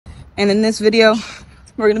And in this video,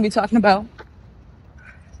 we're going to be talking about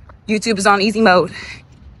YouTube is on easy mode.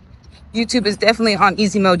 YouTube is definitely on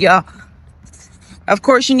easy mode, y'all. Of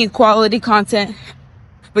course, you need quality content,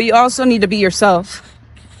 but you also need to be yourself.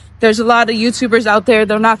 There's a lot of YouTubers out there,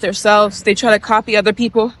 they're not themselves. They try to copy other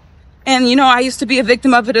people. And, you know, I used to be a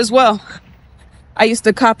victim of it as well. I used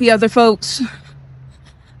to copy other folks.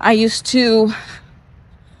 I used to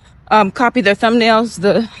copy their thumbnails,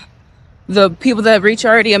 the people that reach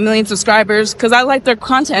already 1 million subscribers, because I like their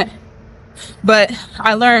content. But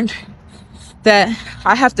I learned that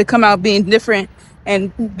I have to come out being different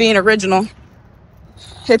and being original.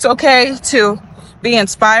 It's okay to be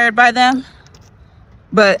inspired by them,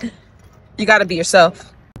 but you got to be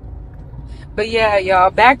yourself. But yeah,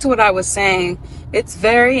 y'all, back to what I was saying. It's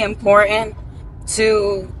very important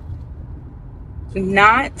to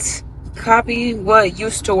not copy what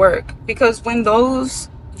used to work, because when those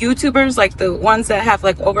YouTubers, like the ones that have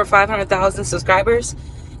like over 500,000 subscribers,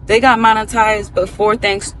 they got monetized before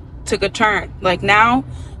things took a turn. Like now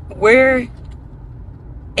we're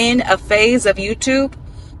in a phase of YouTube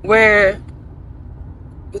where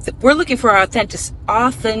we're looking for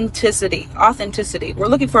authenticity. We're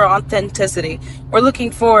looking for authenticity. We're looking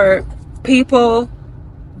for people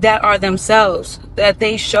that are themselves, that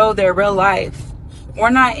they show their real life. We're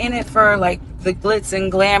not in it for like the glitz and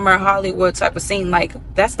glamour Hollywood type of scene. Like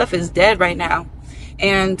that stuff is dead right now.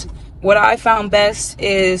 And what I found best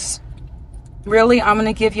is really, I'm going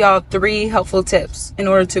to give y'all 3 helpful tips in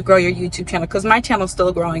order to grow your YouTube channel, because my channel's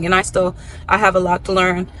still growing and I have a lot to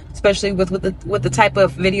learn, especially with the type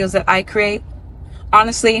of videos that I create.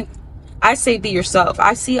 Honestly, I say be yourself.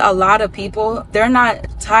 I see a lot of people, they're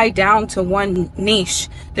not tied down to one niche.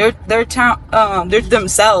 They're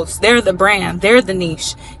themselves. They're the brand. They're the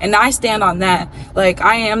niche. And I stand on that. Like,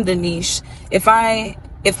 I am the niche. If I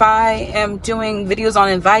am doing videos on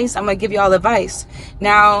advice, I'm going to give y'all advice.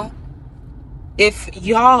 Now, if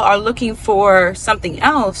y'all are looking for something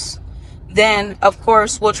else, then of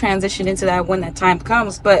course we'll transition into that when that time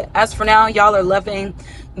comes. But as for now, y'all are loving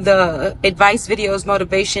the advice videos,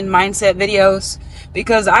 motivation, mindset videos,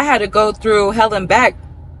 because I had to go through hell and back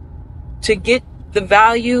to get the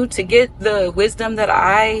value, to get the wisdom that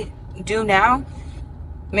I do now.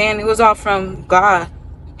 Man, it was all from God,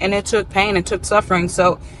 and it took pain, it took suffering.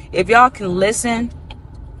 So if y'all can listen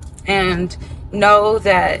and know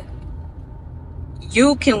that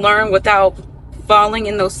you can learn without falling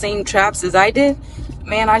in those same traps as I did,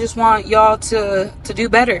 man, I just want y'all to do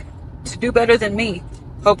better, than me.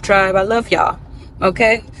 Hope Tribe, I love y'all.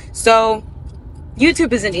 Okay, so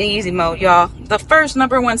YouTube is in easy mode, y'all. The first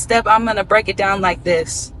 #1 step, I'm gonna break it down like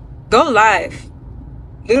this: go live.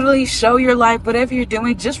 Literally show your life. Whatever you're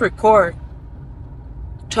doing, just record,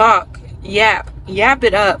 talk, yap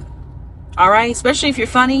it up. All right, especially if you're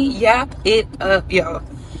funny, yap it up, y'all.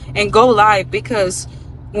 And go live, because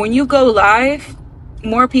when you go live,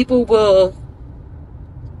 more people will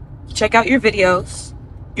check out your videos,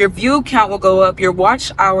 your view count will go up, your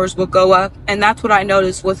watch hours will go up, and that's what I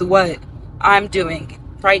noticed with what I'm doing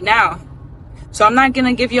right now. So I'm not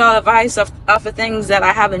gonna give y'all advice of things that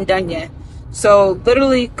I haven't done yet. So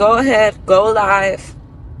literally go ahead, go live,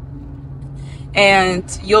 and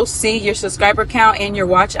you'll see your subscriber count and your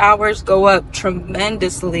watch hours go up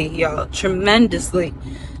tremendously, y'all, tremendously.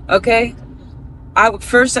 Okay, I would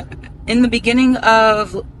first, in the beginning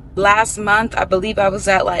of last month, I believe I was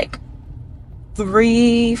at like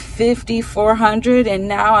 350, 400, and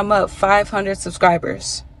now I'm up 500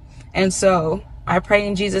 subscribers. And so I pray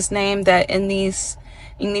in Jesus' name that in these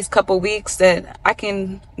couple weeks that I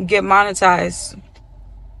can get monetized.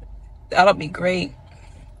 That'll be great.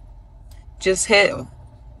 Just hit.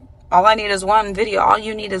 All I need is one video. All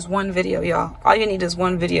you need is one video, y'all. All you need is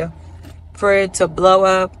one video for it to blow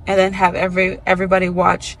up, and then have everybody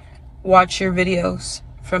watch your videos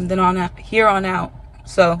from then on out, here on out.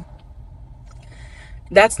 So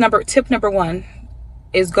that's tip number 1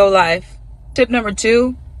 is go live. Tip number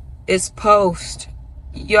 2 is post.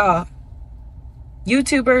 Y'all,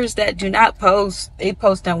 YouTubers that do not post, they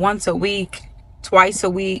post once a week, twice a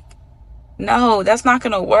week. No, that's not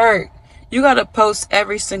gonna work. You gotta post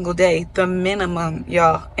every single day, the minimum,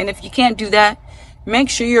 y'all. And if you can't do that, make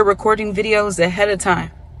sure you're recording videos ahead of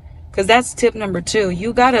time, because that's tip number 2.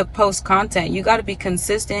 You gotta post content. You gotta be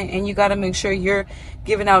consistent, and you gotta make sure you're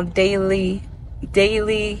giving out daily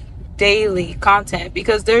content,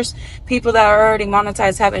 because there's people that are already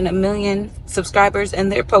monetized, having 1 million subscribers,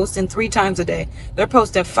 and they're posting 3 times a day. They're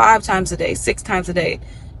posting 5 times a day, 6 times a day.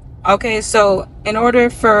 Okay, so in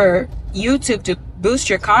order for YouTube to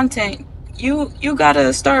boost your content, you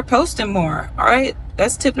gotta start posting more. All right,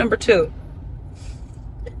 that's tip number 2.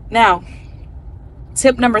 Now,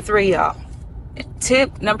 tip number 3, y'all.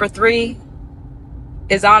 Tip number 3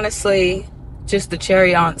 is honestly just the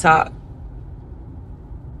cherry on top.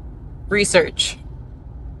 Research.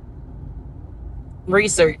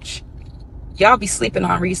 Y'all be sleeping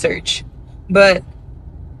on research, but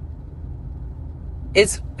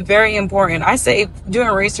it's very important. I say doing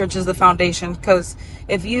research is the foundation, because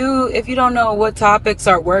if you don't know what topics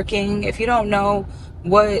are working, if you don't know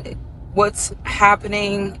what's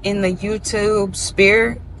happening in the YouTube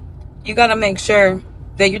sphere, you got to make sure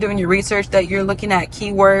that you're doing your research, that you're looking at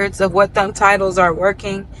keywords of what them titles are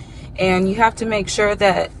working, and you have to make sure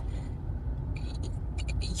that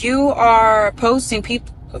you are posting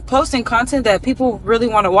content that people really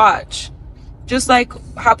want to watch. Just like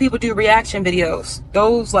how people do reaction videos.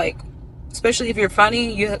 Those, like, especially if you're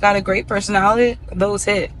funny, you got a great personality, those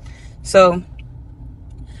hit. So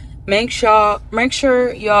make sure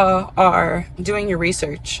y'all are doing your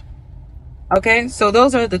research. Okay, so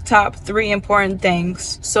those are the top 3 important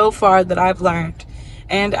things so far that I've learned.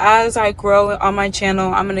 And as I grow on my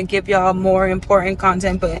channel, I'm going to give y'all more important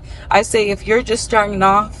content. But I say if you're just starting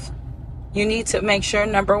off, you need to make sure,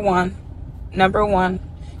 number one,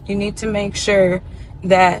 you need to make sure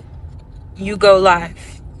that you go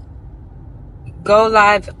live. Go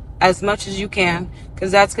live as much as you can,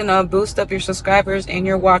 because that's going to boost up your subscribers and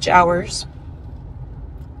your watch hours.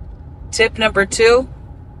 Tip number 2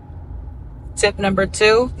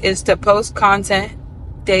 is to post content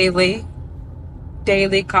daily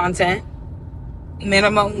content,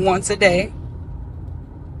 minimum once a day.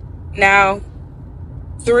 Now,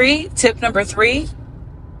 tip number 3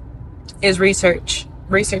 is research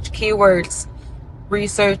keywords,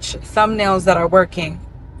 research thumbnails that are working.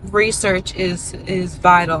 Research is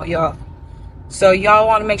vital, y'all. So y'all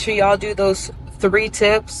want to make sure y'all do those 3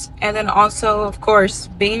 tips. And then also, of course,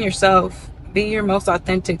 being yourself. Be your most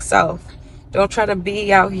authentic self. Don't try to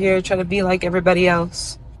be out here, try to be like everybody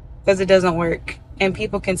else, because it doesn't work. And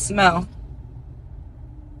people can smell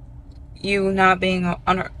you not being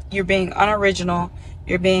you're being unoriginal.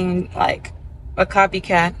 You're being like a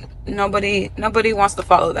copycat. Nobody wants to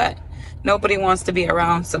follow that. Nobody wants to be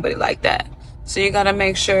around somebody like that. So you got to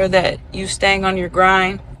make sure that you staying on your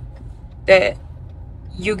grind, that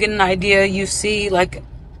you get an idea, you see like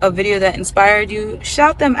a video that inspired you,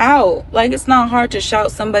 shout them out. Like, it's not hard to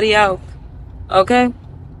shout somebody out. Okay?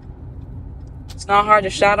 It's not hard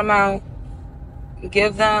to shout them out.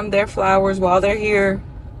 Give them their flowers while they're here.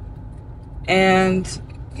 And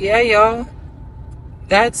yeah, y'all,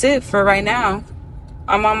 that's it for right now.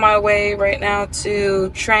 I'm on my way right now to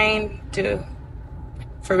training to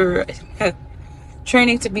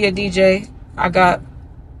be a DJ. I got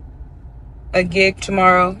a gig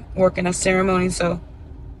tomorrow working a ceremony, so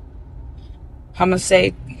I'm gonna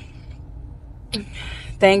say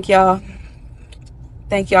thank y'all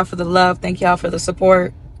for the love, thank y'all for the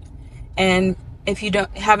support. And if you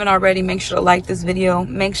haven't already, make sure to like this video,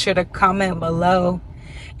 make sure to comment below,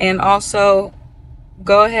 and also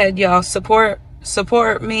go ahead, y'all, support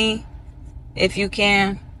me if you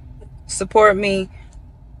can. Support me.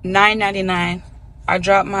 $9.99. I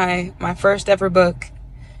dropped my first ever book,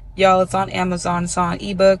 y'all. It's on Amazon. It's on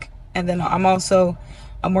ebook, and then I'm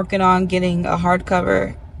working on getting a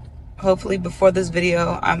hardcover. Hopefully before this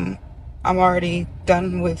video, I'm already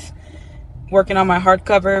done with working on my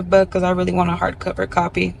hardcover book, because I really want a hardcover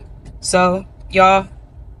copy. So y'all,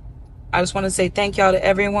 I just want to say thank y'all to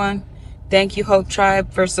everyone. Thank you, Hope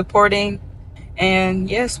Tribe, for supporting. And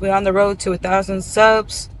yes, we're on the road to 1,000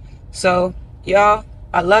 subs. So y'all,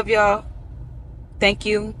 I love y'all. Thank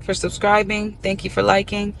you for subscribing. Thank you for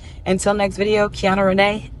liking. Until next video, Keionna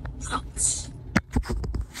Renae.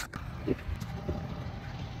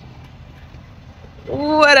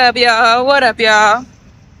 What up, y'all? What up, y'all?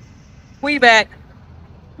 We back.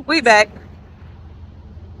 We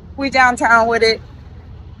downtown with it.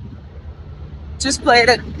 Just played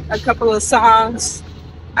a couple of songs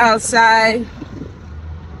outside.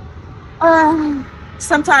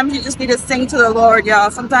 Sometimes you just need to sing to the Lord,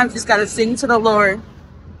 y'all. Sometimes you just gotta sing to the Lord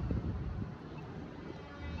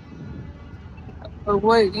for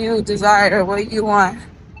what you desire, what you want.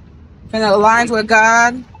 If it aligns with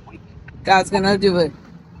God, God's gonna do it.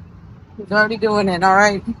 He's already doing it, all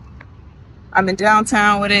right? I'm in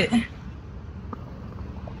downtown with it.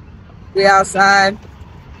 We outside.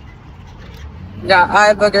 Got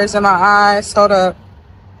eye boogers in my eyes. Hold up.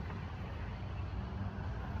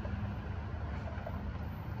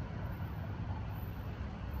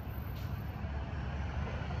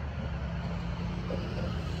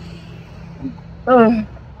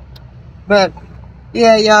 But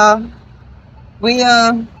yeah, y'all, we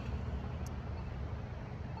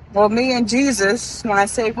Well, me and Jesus, when I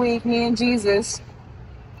say we, me and Jesus,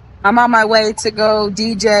 I'm on my way to go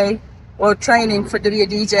DJ or training to be a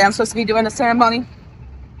DJ. I'm supposed to be doing a ceremony.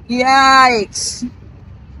 Yikes.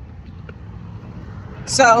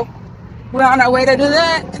 So we're on our way to do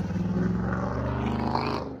that.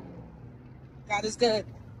 God is good.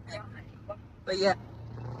 But yeah,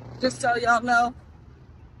 just so y'all know,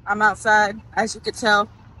 I'm outside, as you can tell.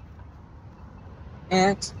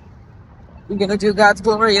 And we're going to do God's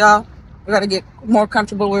glory, y'all. We got to get more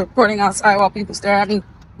comfortable with recording outside while people stare at me.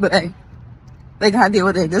 But hey, they got to deal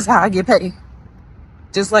with it. This is how I get paid.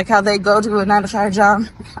 Just like how they go to a 9-to-5 job,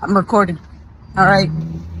 I'm recording. All right?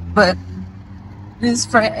 But this is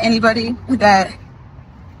for anybody that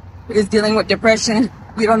is dealing with depression.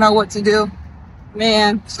 You don't know what to do.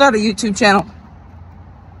 Man, start a YouTube channel.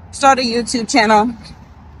 Start a YouTube channel.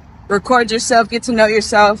 Record yourself, get to know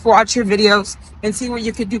yourself, watch your videos, and see what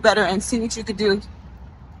you could do better and see what you could do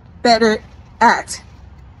better at.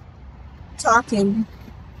 Talking.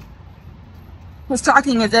 Because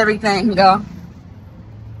talking is everything, y'all.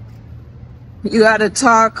 You gotta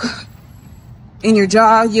talk in your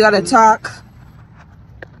job. You gotta talk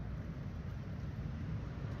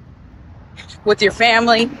with your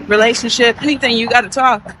family, relationship, anything. You gotta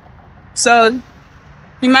talk. So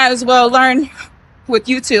you might as well learn with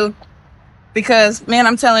YouTube, because man,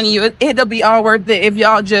 I'm telling you, it'll be all worth it if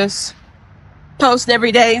y'all just post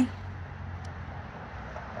every day.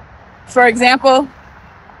 For example,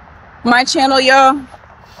 my channel, y'all,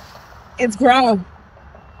 it's grown.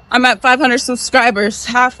 I'm at 500 subscribers,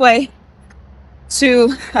 halfway to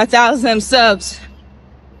 1,000 subs.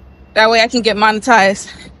 That way I can get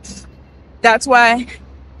monetized. That's why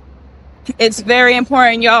it's very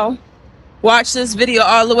important, y'all, watch this video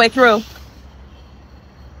all the way through.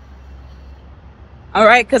 All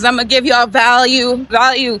right, because I'm going to give y'all value,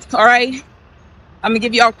 all right? I'm going to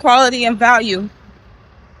give y'all quality and value,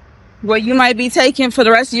 what you might be taking for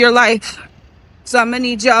the rest of your life. So I'm going to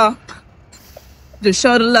need y'all to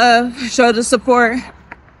show the love, show the support.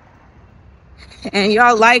 And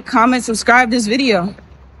y'all like, comment, subscribe this video.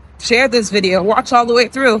 Share this video. Watch all the way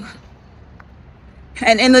through.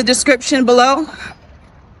 And in the description below,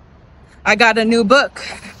 I got a new book.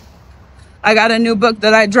 I got a new book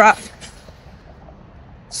that I dropped.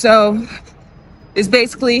 So it's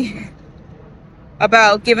basically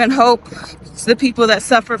about giving hope to the people that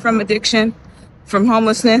suffer from addiction, from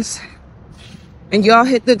homelessness. And y'all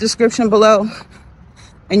hit the description below,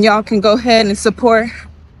 and y'all can go ahead and support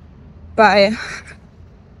by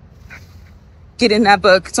getting that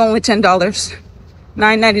book. It's only $10,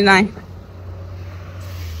 $9.99.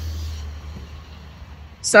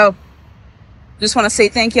 So just want to say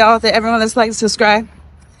thank y'all to everyone that's liked, subscribe.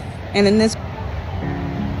 And in this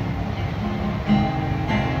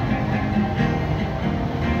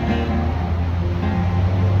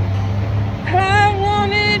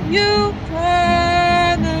you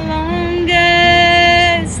for the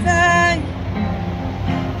longest time.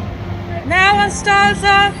 Now our stars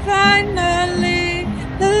are finally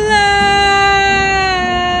aligned.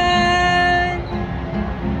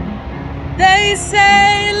 They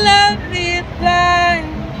say love is blind,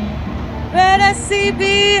 but I see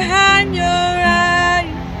behind your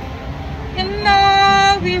eyes. You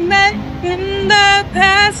know we met in the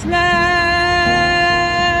past life.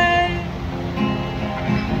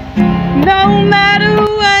 No matter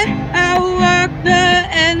what, I walk the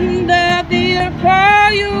end of the earth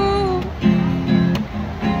for you.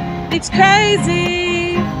 It's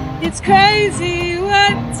crazy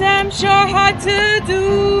what I'm sure hard to do.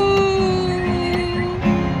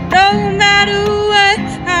 No matter what,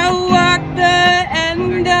 I walk the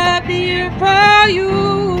end of the earth for you.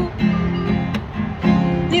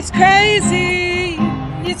 It's crazy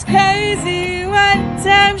what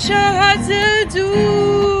I'm sure hard to do.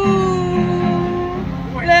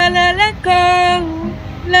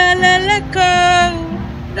 Let go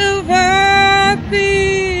of our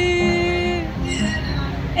fear,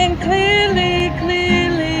 and clearly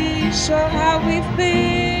show how we feel.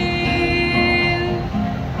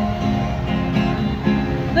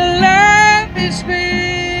 The love is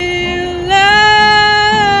real,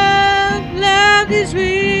 love is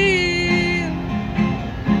real,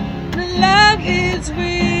 the love is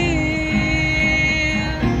real,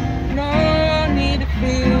 no need to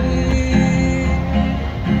feel.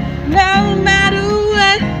 No matter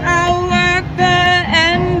what, I'll work the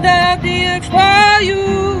end of the earth for you.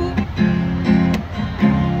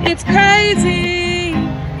 It's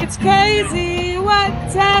crazy what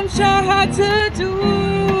I'm sure hard to do.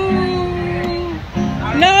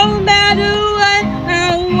 No matter what,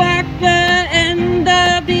 I'll work the end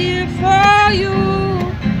of the earth for you.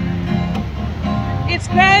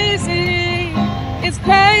 It's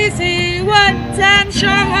crazy what time's sure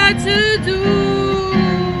hard to do.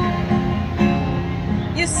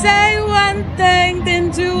 You say one thing,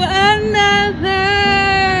 then do another.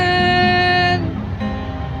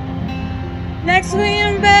 Next we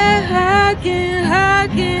in bed, hugging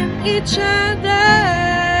each other.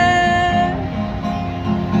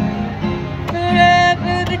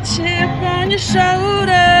 Forever the chip on your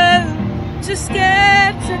shoulder. Too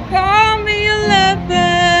scared to call me a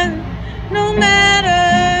lover. No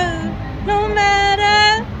matter, no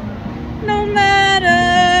matter, no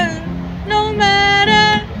matter, no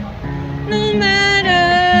matter, no matter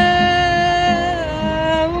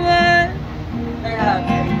what.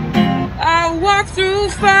 I walk through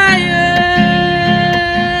fire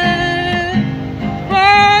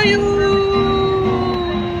for you.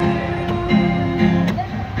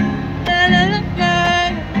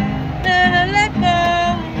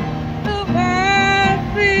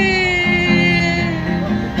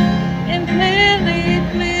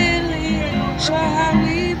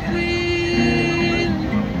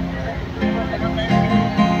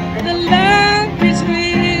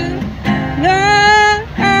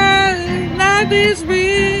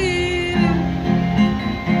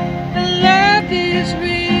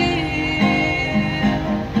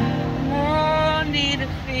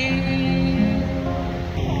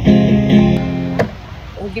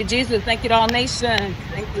 Thank you, Jesus. Thank you to all nations.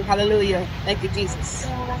 Thank you. Hallelujah. Thank you, Jesus.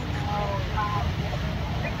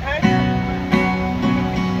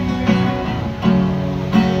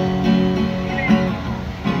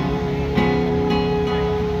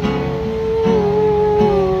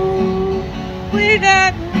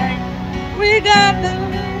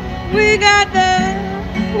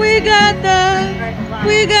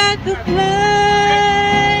 We got the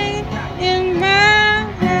flame in my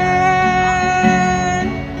heart.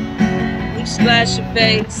 You splash your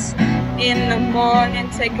face in the morning,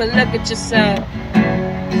 take a look at yourself.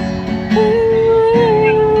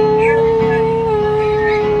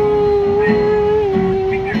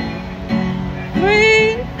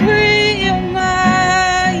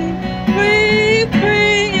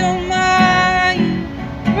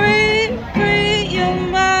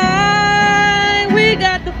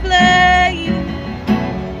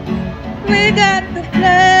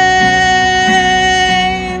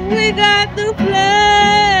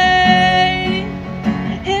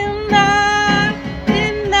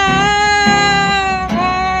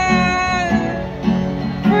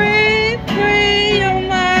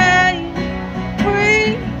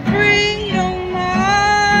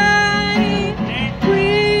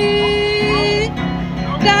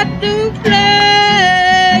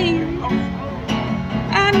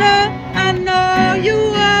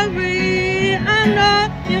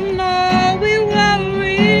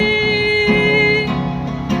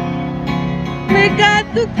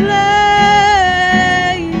 The flame,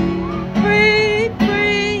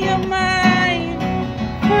 free your mind,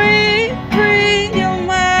 free your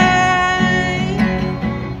mind.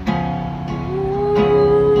 Ooh,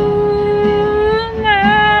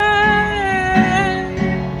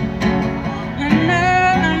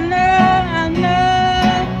 I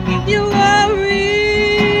know you worry,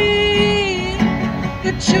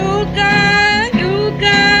 but you got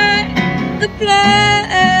the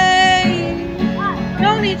flame.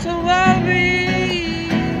 No need to worry,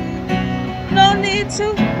 no need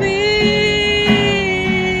to fear.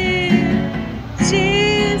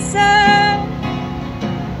 Jesus,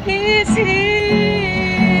 He's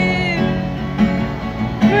here.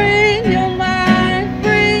 Free your mind,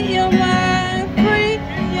 free your mind, free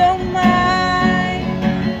your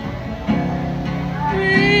mind,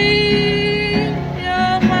 free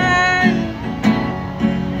your mind.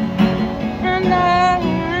 I know.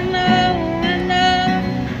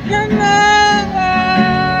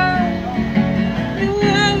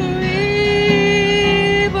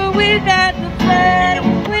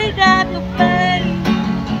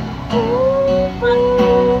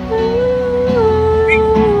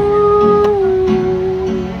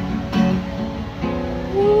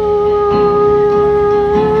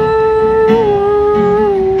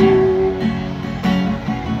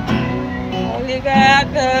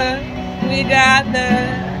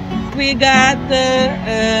 We got the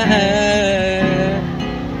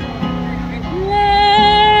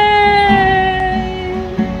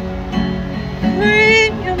free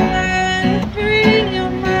your mind, free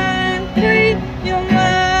your mind, free your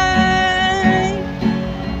mind,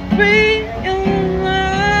 free your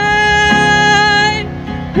mind.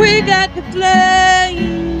 We got the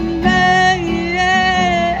flame,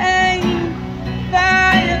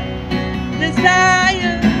 fire,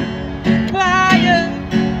 desire, fire.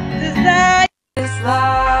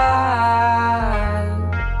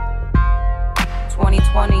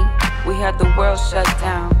 2020, we had the world shut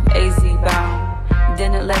down, AZ bound.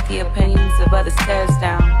 Didn't let the opinions of others tear us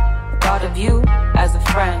down. Thought of you as a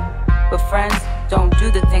friend, but friends don't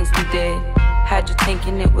do the things we did. Had you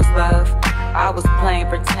thinking it was love, I was playing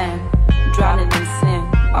pretend. Drowning in sin,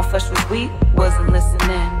 my flesh was weak, wasn't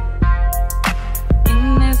listening.